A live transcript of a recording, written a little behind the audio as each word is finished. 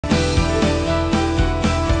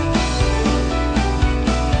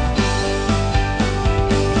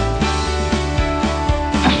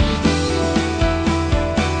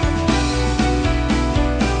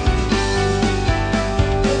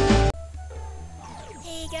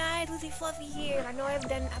guys, Lucy Fluffy here. I know I haven't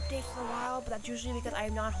done an update for a while, but that's usually because I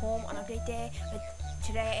am not home on update day. But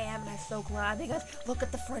today I am, and I'm so glad because look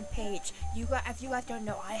at the front page. You guys, if you guys don't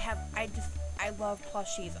know, I love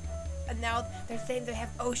plushies. And now they're saying they have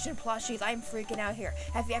ocean plushies. I'm freaking out here.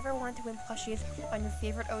 Have you ever wanted to win plushies on your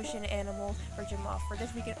favorite ocean animals for Jim off? For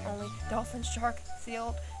this weekend only, dolphin, shark,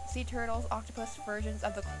 seal, sea turtles, octopus versions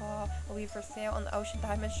of the claw will be for sale in the Ocean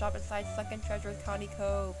Diamond shop inside Sunken Treasures County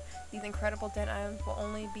Cove. These incredible den items will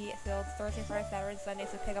only be sold Thursday, Friday, Saturday, and Sunday,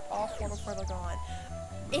 so pick up all four before they're gone.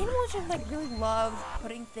 Animal Jim really loves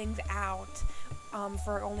putting things out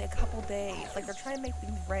for only a couple days. Like, they're trying to make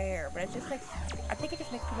things rare, but it just makes, I think it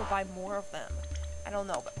just makes people buy more of them. I don't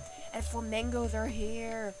know, but, and flamingos are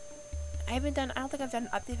here. I don't think I've done an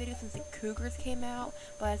update video since the cougars came out,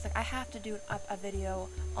 but it's like, I have to do a video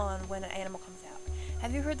on when an animal comes out.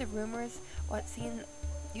 Have you heard the rumors?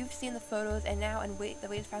 You've seen the photos, and now, the wait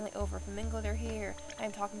is finally over. Flamingos are here. I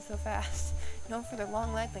am talking so fast. Known for their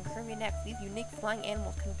long legs and curvy necks, these unique flying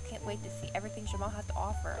animals can't wait to see everything Jamal has to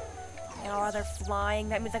offer. Oh, they're flying.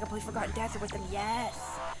 That means I can play Forgotten Desert with them. Yes!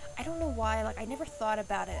 I don't know why, I never thought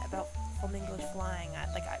about flamingos flying.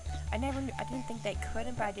 I didn't think they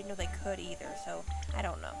couldn't, but I didn't know they could either, so I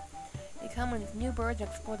don't know. They come with new birds and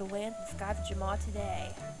explore the lands and skies of Jamal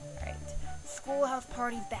today. Alright. Schoolhouse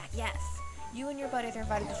party's back, yes! You and your buddies are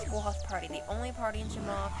invited to Schoolhouse Party, the only party in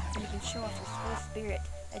Jamal where you can show off your school spirit.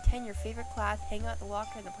 Attend your favorite class, hang out at the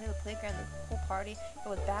lockers, and play the playground. The whole party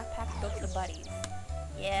filled with backpacks, books, and buddies.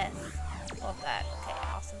 Yes, love that. Okay,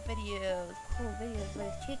 awesome videos, cool videos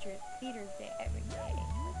with teachers, theaters day every day.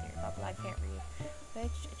 I can't read.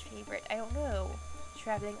 Which favorite? I don't know.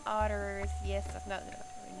 Traveling otters. Yes, that's not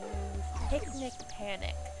news. Picnic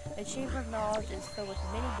Panic. The Chamber of Knowledge is filled with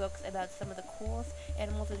many books about some of the coolest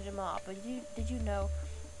animals in Jamal. But did you know?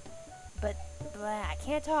 But I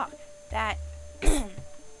can't talk. That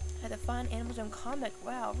had a fun Animal Jam comic.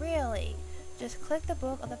 Wow, really? Just click the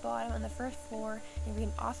book on the bottom on the first floor and read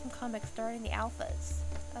an awesome comic starting the alphas.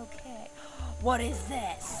 Okay. What is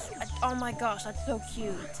this? Oh my gosh, that's so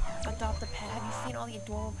cute. Adopt a Pet. Have you seen all the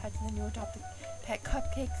adorable pets in the new Adopt a Pet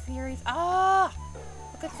Cupcake series? Ah!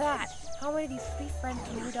 Look at that. How many of these sweet friends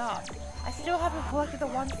can you adopt? I still haven't collected the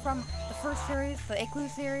ones from the first series, the Igloo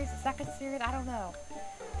series, the second series, I don't know.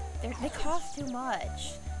 They cost too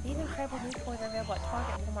much. These incredible new toys are available at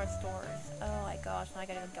Target and Walmart stores. Oh my gosh, now I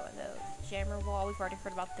gotta go in those. Jammer Wall, we've already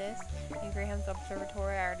heard about this. And Graham's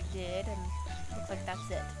Observatory, I already did, and looks like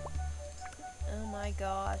that's it. Oh my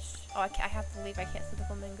gosh. Oh, I have to leave, I can't see the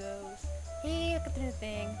flamingos. Hey, look at the new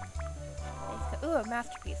thing. Ooh, a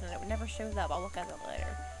masterpiece, and it never shows up. I'll look at it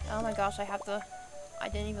later. Oh my gosh, I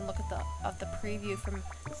didn't even look at the preview from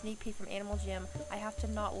sneak peek from Animal Jam. I have to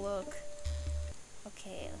not look.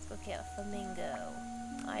 Okay, let's go get a flamingo.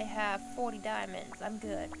 I have 40 diamonds. I'm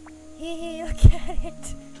good. Hee, look at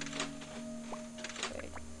it.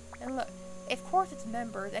 Wait. And look, of course it's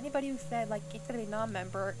members. Anybody who said, it's gonna be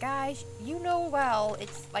non-member, guys, you know well,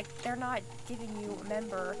 it's, they're not giving you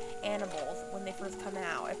member animals when they first come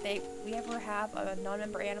out. If we ever have a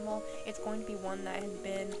non-member animal, it's going to be one that has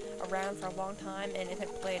been around for a long time and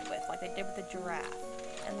isn't played with, like they did with the giraffe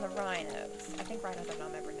and the rhinos. I think rhinos are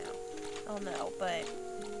non-member now. Oh no, but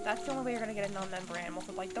that's the only way you're gonna get a non-member animal,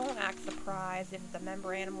 so don't act surprised if the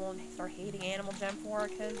member animal start hating Animal Jam for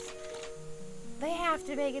it, because they have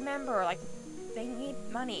to make a member, they need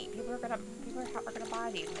money. People are gonna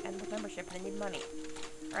buy these and with membership, and they need money.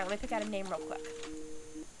 Alright, let me pick out a name real quick.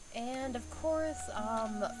 And of course,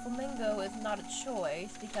 Flamingo is not a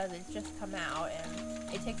choice, because it's just come out,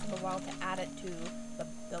 and it takes them a while to add it to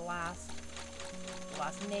the last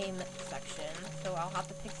name section, so I'll have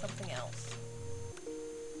to pick something else.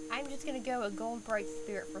 I'm just gonna go a Gold Bright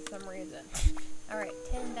Spirit for some reason. Alright,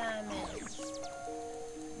 10 diamonds.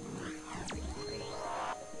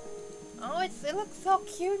 Oh, it looks so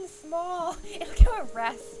cute and small. Look how it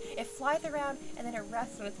rests. It flies around and then it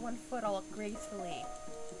rests on its one foot all gracefully.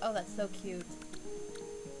 Oh, that's so cute.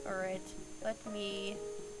 Alright, let me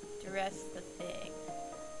dress the thing.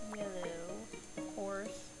 Yellow, of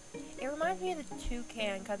course. It reminds me of the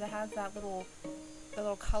toucan because it has the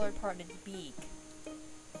little colored part in its beak.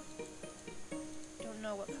 Don't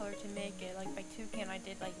know what color to make it. By toucan, I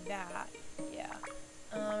did that. Yeah.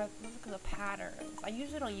 Look at the patterns. I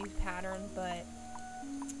usually don't use patterns, but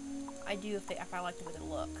I do if I like the way they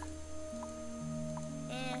look.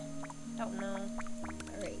 Don't know.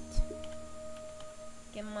 Alright.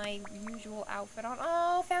 Get my usual outfit on.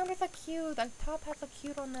 Oh, founders are cute. The top hats are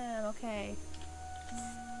cute on them. Okay.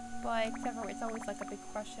 Spike, except for it's always a big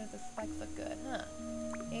question if the spikes look good, huh?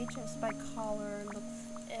 Ancient spike collar looks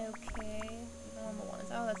okay. Normal ones.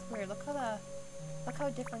 Oh, that's weird. Look how Look how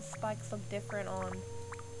different spikes look different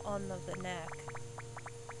on the neck.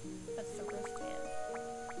 That's the wristband.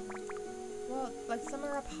 Well, like some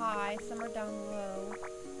are up high, some are down low.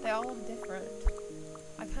 They all look different.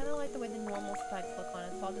 I kind of like the way the normal spikes look on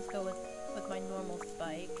it, so I'll just go with my normal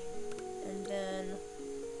spike. And then,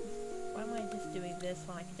 why am I just doing this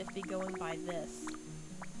when I could just be going by this?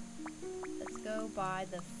 Let's go by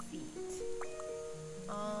the feet.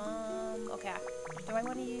 Okay. Do I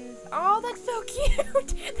want to use... Oh, that's so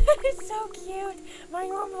cute! That is so cute! My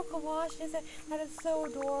normal galoshes, that is so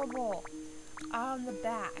adorable. On the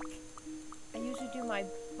back, I usually do my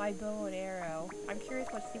bow and arrow. I'm curious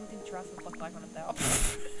to see what these dresses look like on it, though.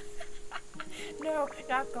 No,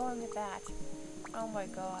 not going with that. Oh my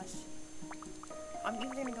gosh. I'm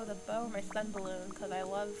either gonna go with the bow or my sun balloon, because I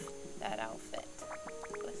love that outfit.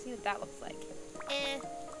 Let's see what that looks like.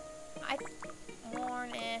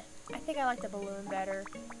 I think I like the balloon better.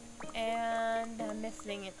 And I'm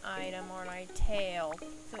missing an item on my tail.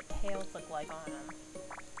 See what tails look like on them.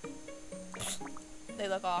 They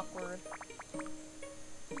look awkward.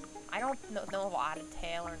 I don't know if I'll add a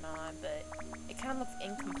tail or not, but it kind of looks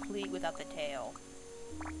incomplete without the tail.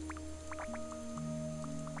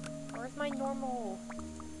 Where's my normal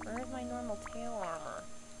tail armor?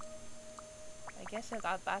 I guess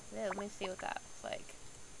that's it. Let me see what that looks like.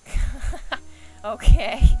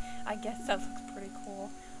 Okay, I guess that looks pretty cool.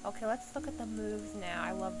 Okay, let's look at the moves now.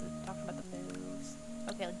 I love talking about the moves.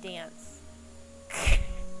 Okay, let's dance.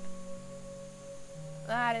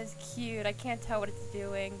 That is cute. I can't tell what it's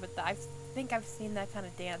doing, but I think I've seen that kind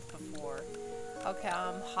of dance before. Okay,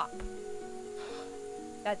 hop.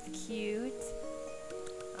 That's cute.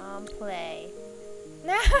 Play.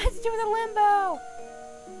 Now it's doing the limbo!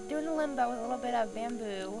 Doing the limbo with a little bit of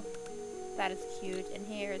bamboo. That is cute. And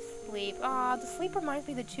here is sleep. Aw, the sleep reminds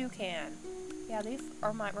me of the toucan. Yeah, these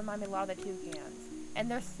remind me a lot of the toucans. And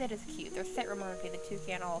their sit is cute. Their sit reminds me of the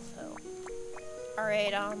toucan also.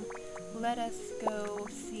 Alright, let us go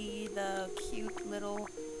see the cute little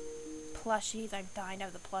plushies. I'm dying to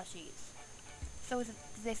have the plushies. So did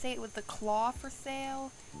they say it was the claw for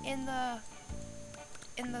sale in the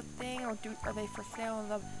thing, or are they for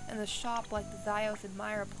sale in the shop like the Zios and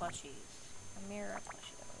Myra plushies? Myra plushies.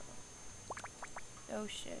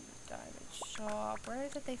 Ocean Diamond Shop. Where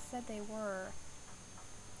is it they said they were?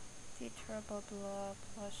 See, blah blah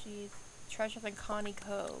plushies. Treasures in Connie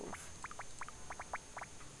Cove.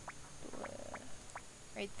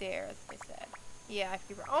 Right there, as they said. Yeah, if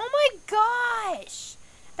you were. Oh my gosh!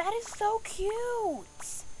 That is so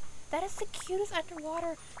cute! That is the cutest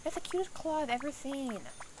underwater. That's the cutest claw I've ever seen.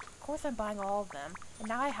 Of course, I'm buying all of them. And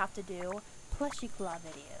now I have to do plushie claw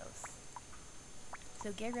videos.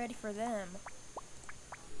 So get ready for them.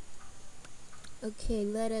 Okay,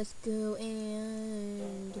 let us go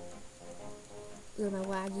and go to my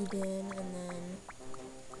laggy den and then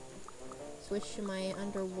switch to my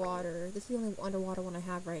underwater. This is the only underwater one I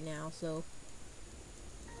have right now, so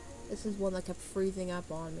this is one that kept freezing up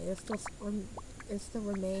on me. There's still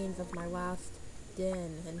remains of my last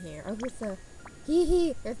den in here. Oh, here's the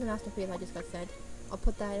there's the masterpiece I just got sent. I'll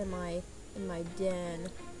put that in my den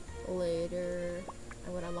later. I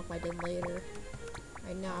would unlock my den later.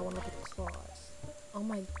 Right now I want to look at the claws. Oh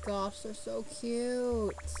my gosh, they're so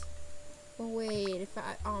cute. But wait,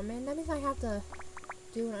 oh man, that means I have to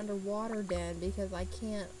do an underwater den because I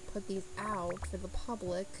can't put these out for the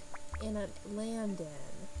public in a land den.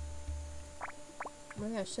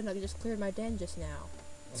 Maybe I shouldn't have just cleared my den just now.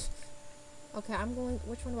 Okay,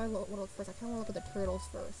 which one do I want to look first? I kind of want to look at the turtles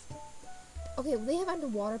first. Okay, they have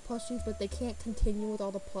underwater plushies, but they can't continue with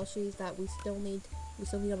all the plushies that we still need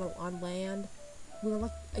on land. We were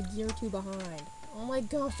like a year or two behind. Oh my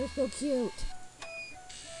gosh, they're so cute!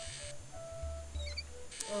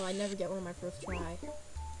 Oh, I never get one on my first try.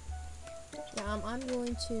 Yeah, I'm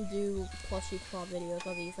going to do plushie claw videos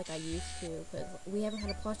of these like I used to, because we haven't had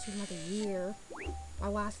a plushie in like a year. The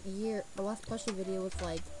last plushie video was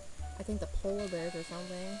like, I think the polar bears or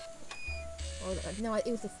something. Or, no, it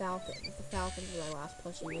was the falcons. The falcons were my last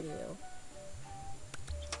plushie video.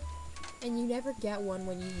 And you never get one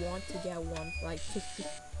when you want to get one, like, to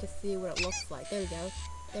see what it looks like. There we go.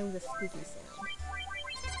 There was a squeaky sound.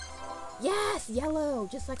 Yes! Yellow!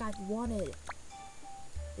 Just like I wanted.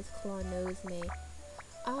 This claw knows me.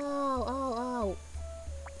 Oh.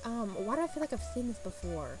 Why do I feel like I've seen this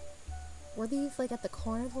before? Were these, like, at the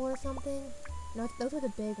carnival or something? No, those are the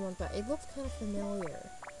big ones, but it looks kind of familiar.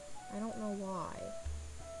 I don't know why.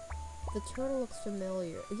 The turtle looks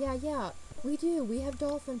familiar. Yeah, we do. We have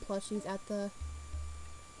dolphin plushies at the...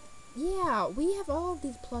 Yeah, we have all of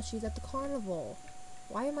these plushies at the carnival.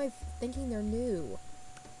 Why am I thinking they're new?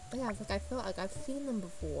 Yeah, it's like I felt like I've seen them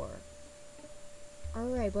before.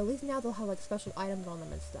 Alright, but at least now they'll have like special items on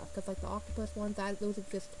them and stuff. Because like the octopus ones, those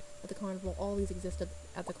exist at the carnival. All these exist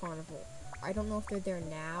at the carnival. I don't know if they're there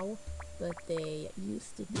now, but they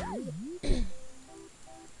used to be.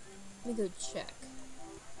 Let me go check.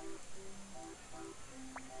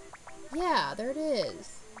 Yeah, there it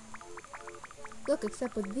is. Look,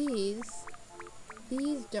 except with these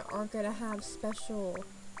aren't gonna have special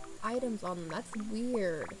items on them. That's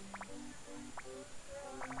weird.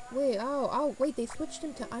 Wait, wait, they switched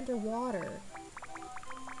them to underwater.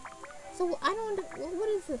 So, I don't what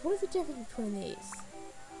is this? What is the difference between these?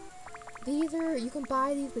 These are, you can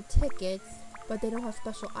buy these with tickets, but they don't have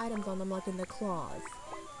special items on them like in the claws.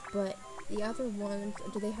 But the other ones,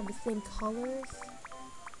 do they have the same colors?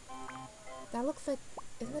 That looks like,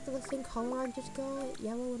 isn't that the same color I just got?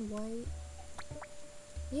 Yellow and white?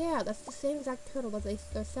 Yeah, that's the same exact turtle that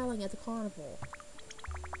they're selling at the carnival.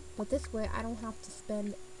 But this way, I don't have to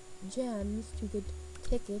spend gems to get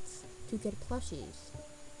tickets to get plushies.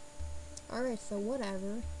 Alright, so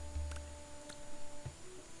whatever.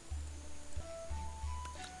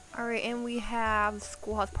 Alright, and we have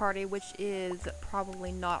Schoolhouse Party, which is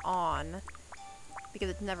probably not on. Because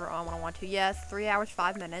it's never on when I want to. Yes, 3 hours,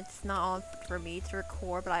 5 minutes. Not on for me to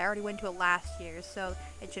record, but I already went to it last year, so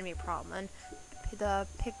it shouldn't be a problem. And the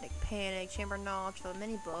Picnic Panic, Chamber of Knowledge, the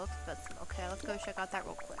mini books. But okay, let's go check out that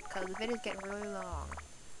real quick, because the video's getting really long.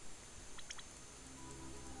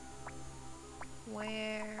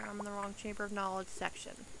 Where? I'm in the wrong Chamber of Knowledge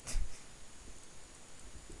section.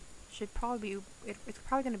 Should probably be, it's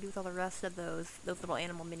probably going to be with all the rest of those little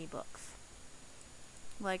animal mini books.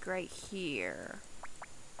 Like right here.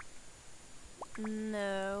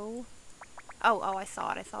 No. Oh, I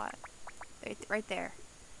saw it. Right there.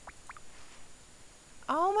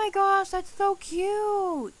 Oh my gosh, that's so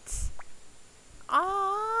cute!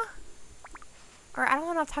 Ah. Or I don't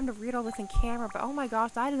have enough time to read all this in camera, but oh my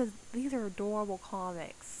gosh, these are adorable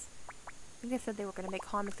comics. I think they said they were going to make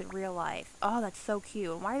comics in real life. Oh, that's so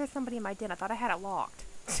cute. Why is there somebody in my den? I thought I had it locked.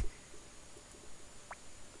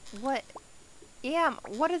 What? Yeah,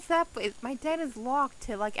 what is that? My den is locked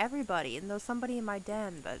to, like, everybody, and there's somebody in my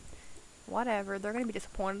den, but whatever. They're going to be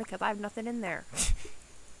disappointed because I have nothing in there.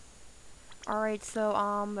 Alright, so,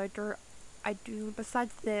 I do,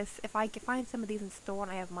 besides this, if I can find some of these in store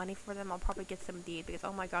and I have money for them, I'll probably get some of these, because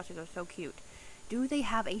oh my gosh, these are so cute. Do they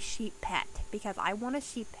have a sheep pet? Because I want a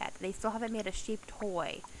sheep pet. They still haven't made a sheep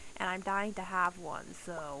toy, and I'm dying to have one,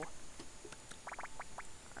 so.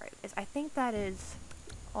 Alright, I think that is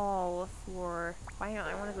all for, I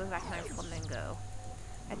want to go back to my Flamingo.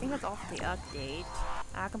 I think that's all for the update.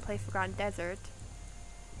 I can play Forgotten Desert,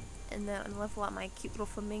 and then level up my cute little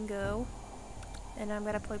Flamingo. And I'm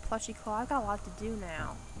gonna play Plushie Claw. I've got a lot to do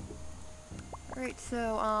now. Alright,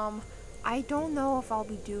 so, I don't know if I'll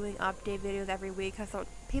be doing update videos every week, because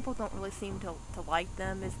people don't really seem to like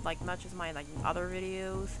them as much as my, other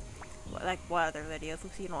videos. Like, what other videos?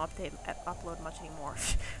 Looks like you don't upload much anymore.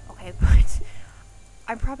 Okay, but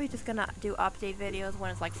I'm probably just gonna do update videos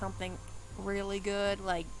when it's, like, something really good,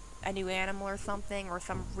 like a new animal or something, or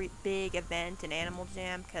some big event in Animal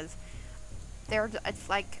Jam, because it's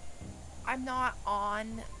like, I'm not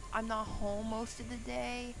home most of the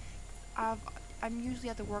day. I'm usually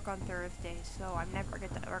at the work on Thursdays, so I never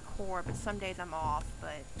get to record, but some days I'm off.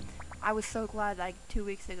 But I was so glad, 2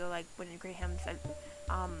 weeks ago, when Graham said,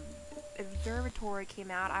 Observatory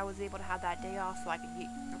came out, I was able to have that day off so I could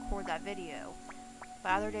record that video.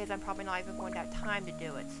 But other days I'm probably not even going to have time to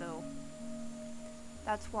do it, so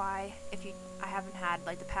that's why I haven't had,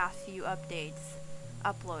 the past few updates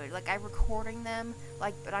uploaded. I'm recording them,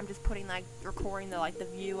 but I'm just putting, recording the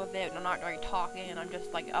view of it, and I'm not, talking, and I'm just,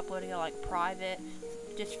 uploading it, private,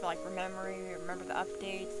 just for, remember the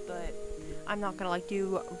updates, but I'm not gonna,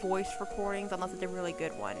 do voice recordings unless it's a really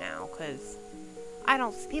good one now, because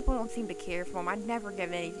people don't seem to care for them. I'd never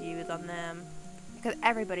give any views on them, because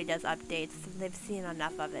everybody does updates, and they've seen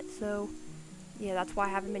enough of it, so yeah, that's why I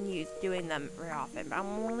haven't been doing them very often, but I'm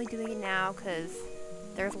only doing it now, because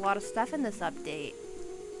there's a lot of stuff in this update.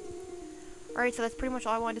 Alright, so that's pretty much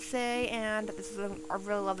all I wanted to say, and I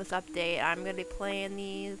really love this update. I'm going to be playing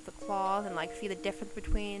the claws, and see the difference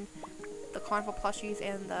between the carnival plushies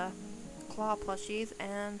and the claw plushies,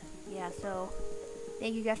 and yeah, so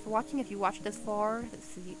thank you guys for watching. If you watched this far,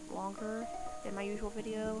 this is longer than my usual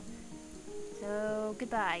video, so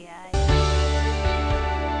goodbye guys.